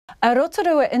A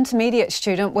Rotorua intermediate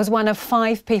student was one of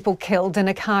 5 people killed in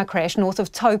a car crash north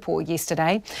of Taupo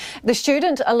yesterday. The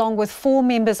student, along with 4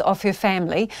 members of her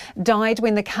family, died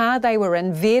when the car they were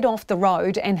in veered off the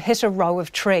road and hit a row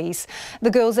of trees.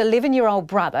 The girl's 11-year-old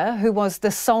brother, who was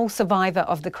the sole survivor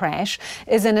of the crash,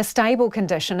 is in a stable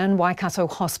condition in Waikato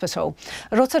Hospital.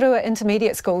 Rotorua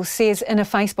Intermediate School says in a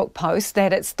Facebook post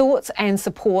that its thoughts and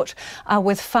support are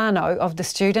with whānau of the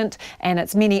student and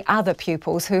its many other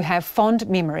pupils who have fond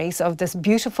memories of this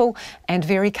beautiful and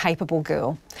very capable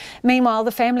girl. Meanwhile,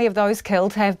 the family of those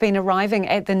killed have been arriving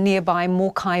at the nearby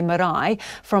Mokai marae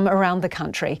from around the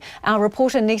country. Our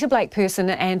reporter Nita Blake-Persen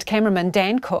and cameraman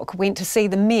Dan Cook went to see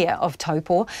the mayor of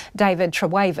Taupo, David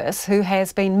Trewavas, who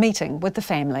has been meeting with the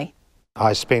family.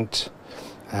 I spent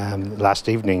last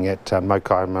evening at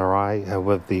Mokai marae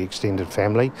with the extended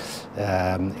family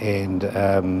under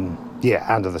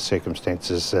the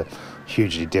circumstances,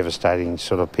 hugely devastating.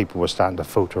 Sort of people were starting to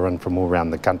filter in from all around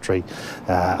the country.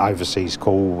 Overseas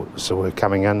calls were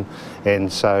coming in,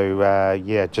 and so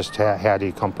just how do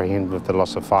you comprehend with the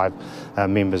loss of 5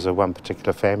 members of one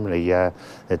particular family?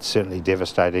 It's certainly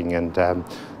devastating, and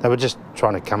they were just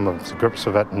trying to come to grips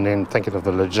with it, and then thinking of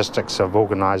the logistics of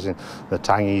organising the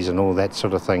tangis and all that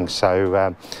sort of thing.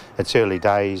 So it's early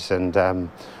days, and I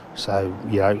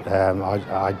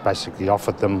basically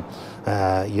offered them,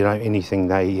 anything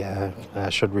they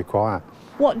should require.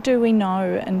 What do we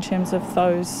know in terms of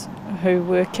those who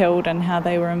were killed and how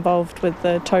they were involved with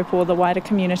the Taupo or the wider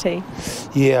community?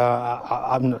 Yeah,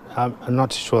 I'm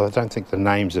not too sure. I don't think the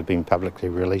names have been publicly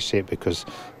released yet, because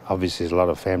obviously there's a lot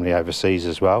of family overseas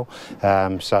as well.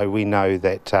 So we know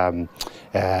that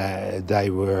they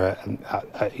were,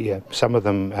 some of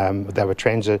them, they were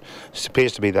it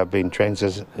appears to be they've been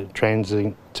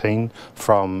transiting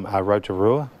from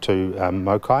Rotorua to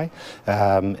Mokai,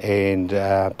 and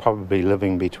probably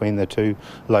living between the 2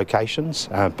 locations.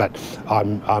 But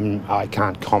I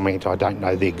can't comment. I don't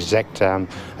know the exact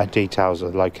details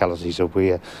of the localities of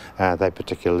where they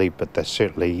particularly live, but they're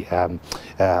certainly of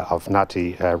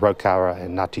Ngāti Raukawa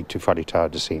and Ngāti Tūwharetoa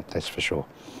descent, that's for sure.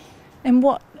 And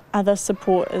what other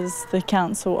support is the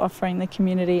council offering the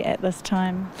community at this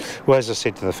time? Well, as I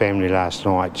said to the family last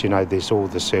night, there's all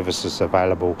the services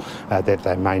available that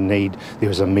they may need. There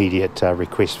was immediate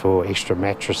request for extra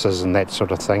mattresses and that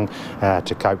sort of thing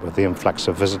to cope with the influx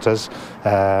of visitors.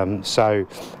 We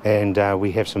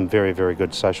have some very, very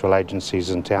good social agencies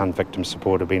in town. Victim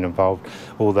support have been involved.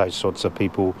 All those sorts of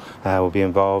people will be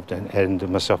involved, and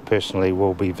myself personally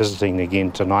will be visiting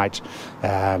again tonight,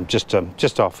 just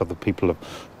to offer the people of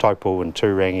Taupo and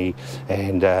Turangi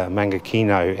and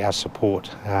Mangakino our support,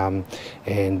 and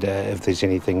if there's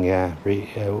anything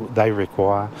they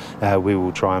require, we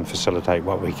will try and facilitate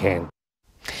what we can.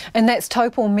 And that's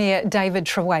Taupo Mayor David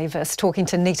Trewavas talking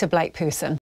to Nita Blake-Persen.